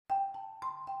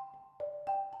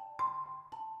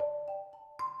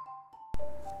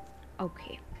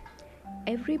Okay,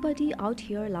 everybody out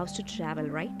here loves to travel,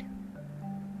 right?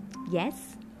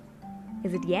 Yes?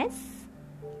 Is it yes?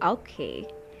 Okay,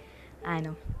 I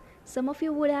know. Some of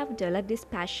you would have developed this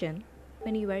passion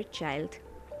when you were a child.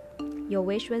 Your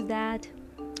wish was that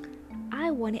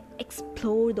I want to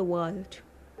explore the world,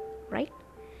 right?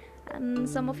 And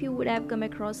some of you would have come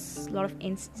across a lot of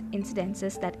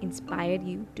incidences that inspired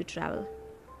you to travel.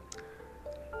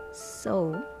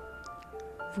 So,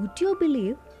 would you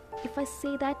believe if I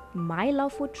say that my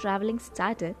love for traveling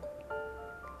started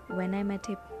when I met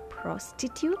a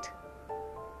prostitute?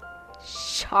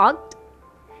 Shocked?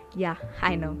 Yeah,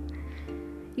 I know.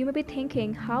 You may be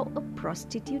thinking how a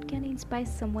prostitute can inspire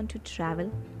someone to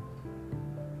travel.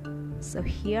 So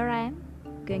here I am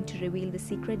going to reveal the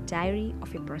secret diary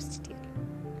of a prostitute.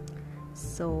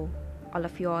 So all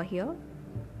of you are here.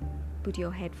 Put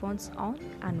your headphones on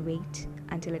and wait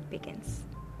until it begins.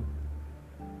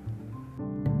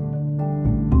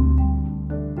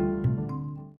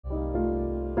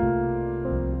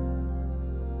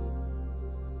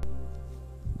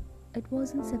 It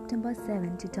was on September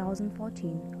 7,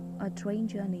 2014, a train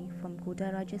journey from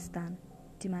Kota, Rajasthan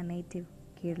to my native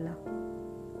Kerala.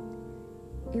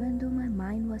 Even though my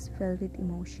mind was filled with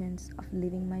emotions of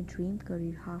living my dream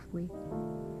career halfway,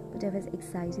 but I was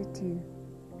excited too,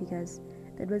 because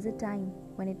that was a time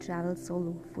when I traveled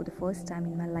solo for the first time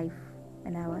in my life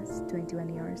when I was 21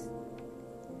 years.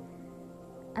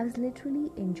 I was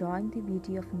literally enjoying the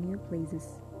beauty of new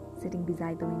places, sitting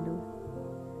beside the window.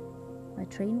 My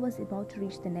train was about to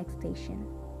reach the next station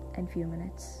in few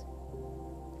minutes.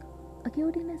 A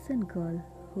cute innocent girl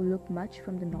who looked much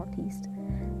from the northeast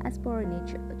as per her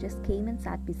nature just came and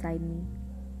sat beside me.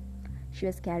 She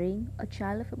was carrying a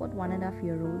child of about 1.5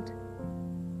 years old.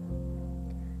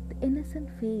 The innocent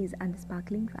face and the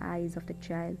sparkling eyes of the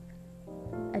child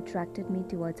attracted me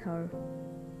towards her,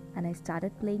 and I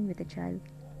started playing with the child.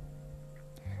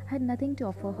 I had nothing to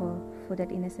offer her for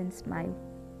that innocent smile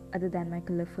other than my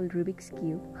colorful Rubik's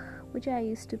Cube, which I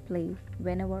used to play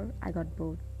whenever I got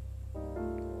bored.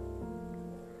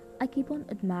 I keep on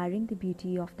admiring the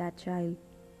beauty of that child.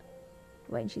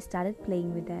 When she started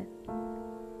playing with that,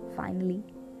 finally,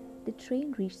 the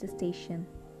train reached the station,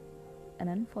 and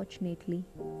unfortunately,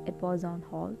 it was on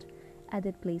halt at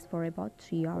that place for about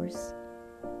 3 hours.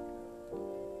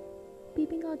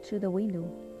 Peeping out through the window,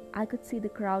 I could see the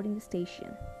crowd in the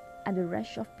station and the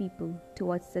rush of people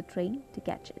towards the train to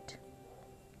catch it.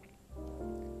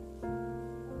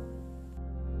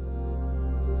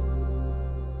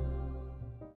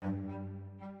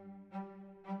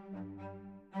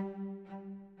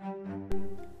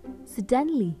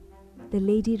 Suddenly, the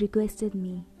lady requested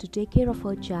me to take care of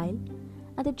her child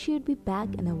and that she would be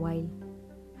back in a while.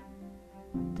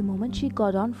 The moment she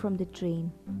got on from the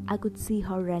train, I could see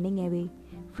her running away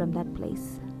from that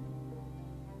place.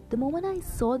 The moment I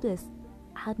saw this,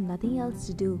 I had nothing else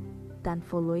to do than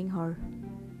following her,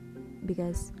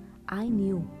 because I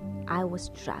knew I was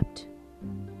trapped.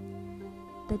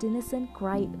 That innocent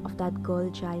cry of that girl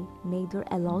child neither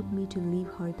allowed me to leave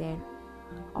her there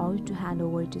or to hand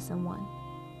over to someone.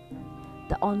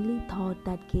 The only thought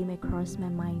that came across my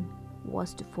mind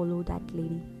was to follow that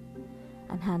lady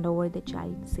and hand over the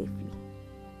child safely.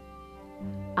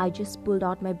 I just pulled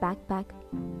out my backpack,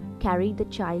 carried the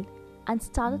child, and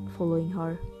started following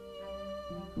her.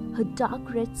 Her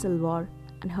dark red silver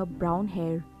and her brown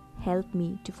hair helped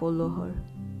me to follow her.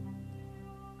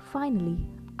 Finally,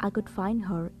 I could find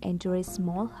her enter a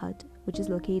small hut which is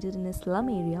located in a slum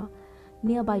area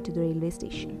nearby to the railway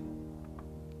station.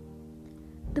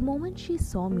 The moment she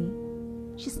saw me,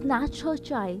 she snatched her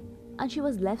child and she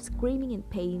was left screaming in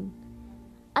pain.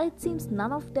 And it seems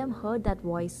none of them heard that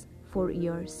voice for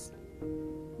years.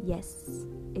 Yes,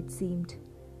 it seemed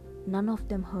none of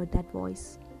them heard that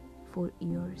voice for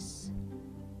years.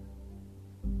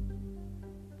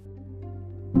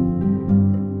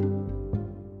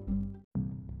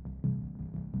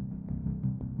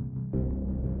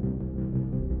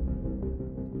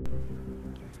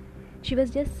 She was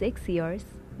just 6 years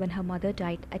when her mother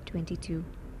died at 22.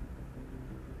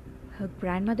 Her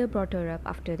grandmother brought her up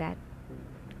after that,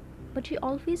 but she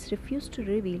always refused to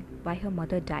reveal why her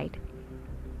mother died.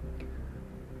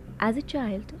 As a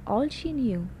child, all she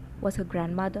knew was her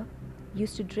grandmother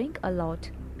used to drink a lot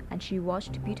and she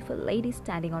watched beautiful ladies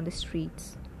standing on the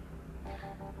streets.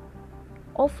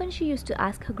 Often she used to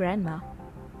ask her grandma,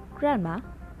 "Grandma,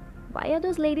 why are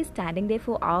those ladies standing there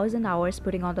for hours and hours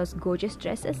putting on those gorgeous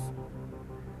dresses?"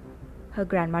 Her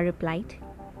grandma replied,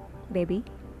 "Baby,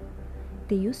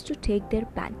 they used to take their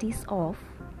panties off,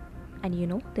 and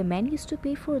the men used to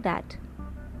pay for that."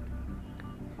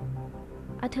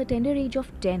 At her tender age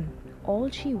of 10, all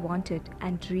she wanted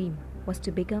and dreamed was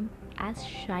to become as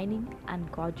shining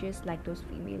and gorgeous like those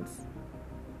females.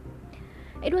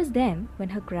 It was then when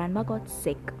her grandma got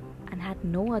sick and had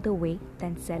no other way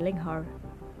than selling her.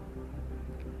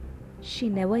 She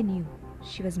never knew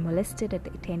she was molested at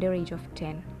the tender age of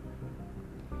 10.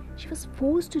 She was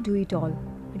forced to do it all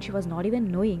when she was not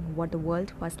even knowing what the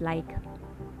world was like.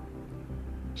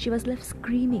 She was left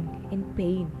screaming in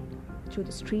pain through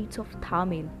the streets of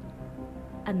Tamil,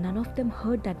 and none of them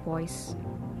heard that voice.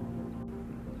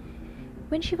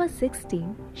 When she was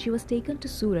 16, she was taken to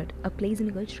Surat, a place in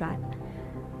Gujarat,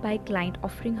 by a client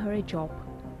offering her a job.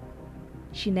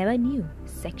 She never knew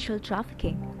sexual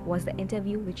trafficking was the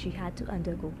interview which she had to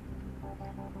undergo.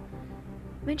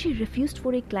 When she refused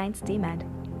for a client's demand,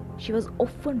 she was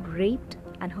often raped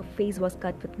and her face was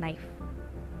cut with knife.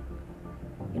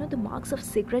 The marks of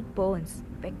cigarette burns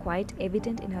were quite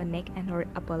evident in her neck and her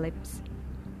upper lips.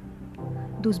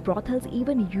 Those brothels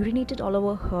even urinated all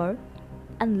over her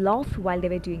and laughed while they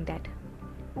were doing that.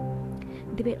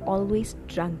 They were always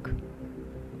drunk.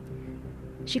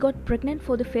 She got pregnant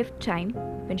for the 5th time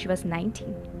when she was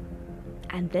 19,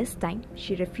 and this time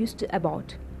she refused to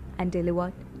abort and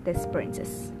delivered this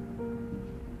princess.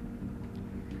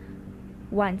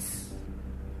 Once,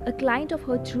 a client of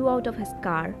her threw out of his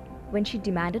car when she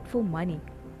demanded for money,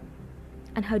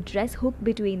 and her dress hooked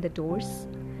between the doors,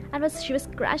 and she was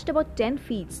crashed about 10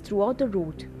 feet throughout the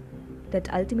road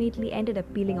that ultimately ended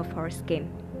up peeling off her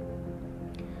skin.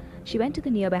 She went to the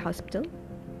nearby hospital,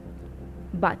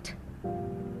 but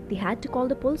they had to call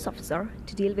the police officer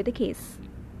to deal with the case.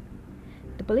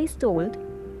 The police told,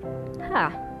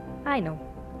 I know,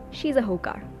 she's a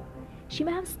hooker. She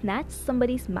may have snatched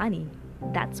somebody's money,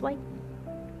 that's why.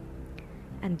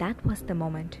 And that was the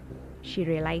moment she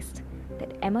realized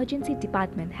that emergency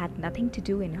department had nothing to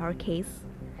do in her case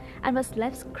and was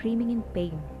left screaming in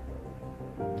pain.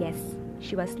 Yes,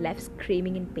 she was left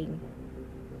screaming in pain,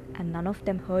 and none of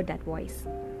them heard that voice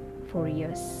for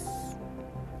years.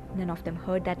 None of them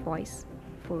heard that voice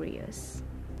for years.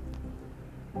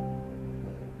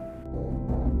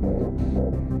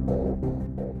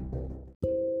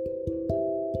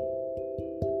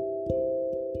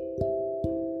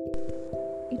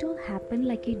 It all happened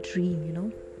like a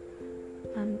dream,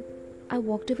 And I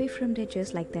walked away from there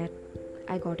just like that.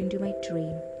 I got into my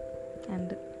train,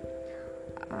 and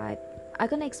I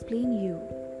can't explain you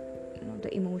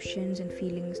the emotions and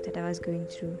feelings that I was going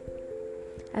through.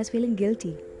 I was feeling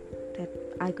guilty that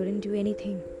I couldn't do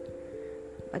anything,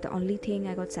 but the only thing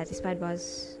I got satisfied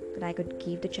was that I could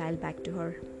give the child back to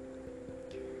her.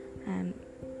 And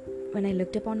when I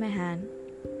looked upon my hand,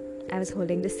 I was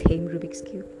holding the same Rubik's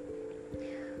Cube.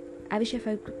 I wish if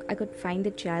I could find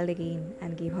the child again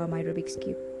and give her my Rubik's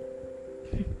Cube.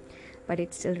 But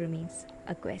it still remains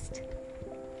a quest.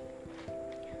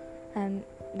 And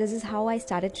this is how I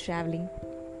started traveling.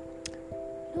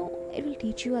 It will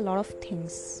teach you a lot of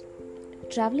things.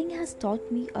 Traveling has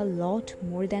taught me a lot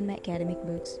more than my academic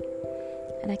books.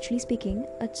 And actually speaking,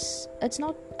 it's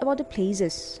not about the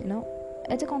places,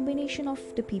 It's a combination of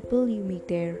the people you meet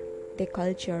there, their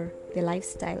culture, their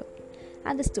lifestyle,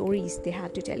 and the stories they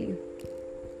have to tell you.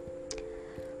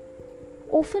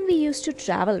 Often we used to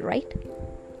travel, right?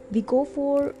 We go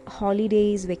for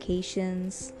holidays,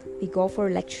 vacations, we go for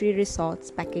luxury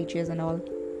resorts, packages and all.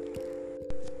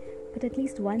 But at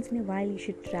least once in a while you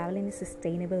should travel in a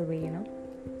sustainable way,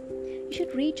 You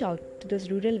should reach out to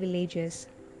those rural villages,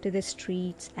 to the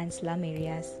streets and slum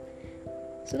areas,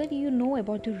 so that you know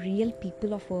about the real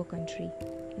people of our country.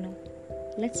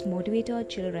 Let's motivate our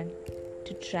children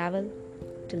to travel,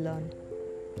 to learn.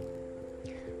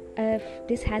 If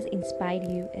this has inspired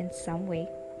you in some way,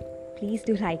 please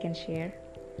do like and share.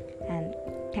 And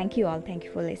thank you all. Thank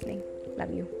you for listening.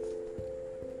 Love you.